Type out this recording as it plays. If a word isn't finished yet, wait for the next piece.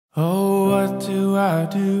what do I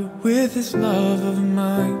do with this love of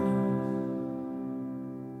mine?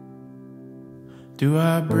 Do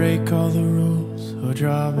I break all the rules or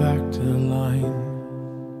draw back to the line?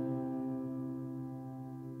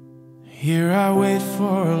 Here I wait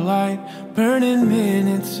for a light, burning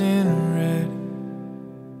minutes in red.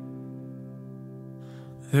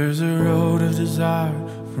 There's a road of desire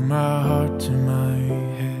from my heart to my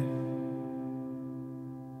head.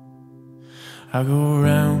 I go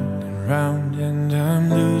round and round and I'm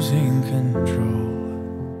losing control.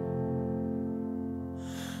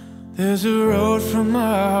 There's a road from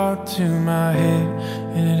my heart to my head,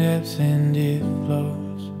 and it ebbs and it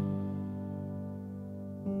flows.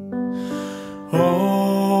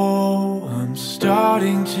 Oh, I'm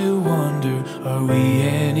starting to wonder, are we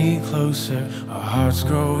any closer? Our hearts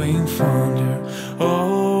growing fonder.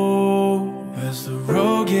 Oh, as the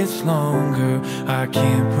road gets longer, I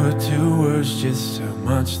can't put to words just how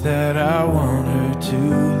much that I want her to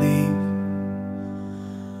leave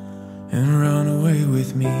and run away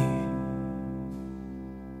with me.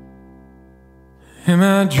 Am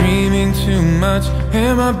I dreaming too much?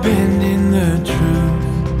 Am I bending the truth?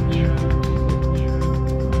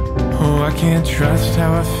 Oh, I can't trust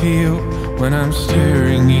how I feel when I'm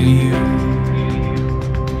staring at you.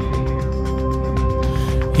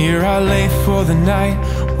 Here I lay for the night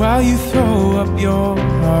while you throw up your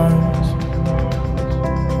arms,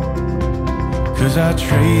 'cause I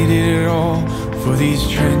traded it all for these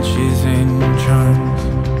trenches and charms.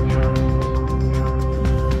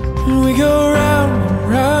 And we go round and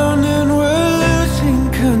round and we're losing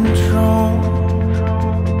control.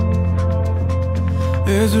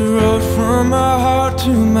 There's a road from my heart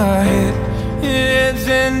to my head, it ends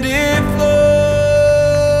and it flows.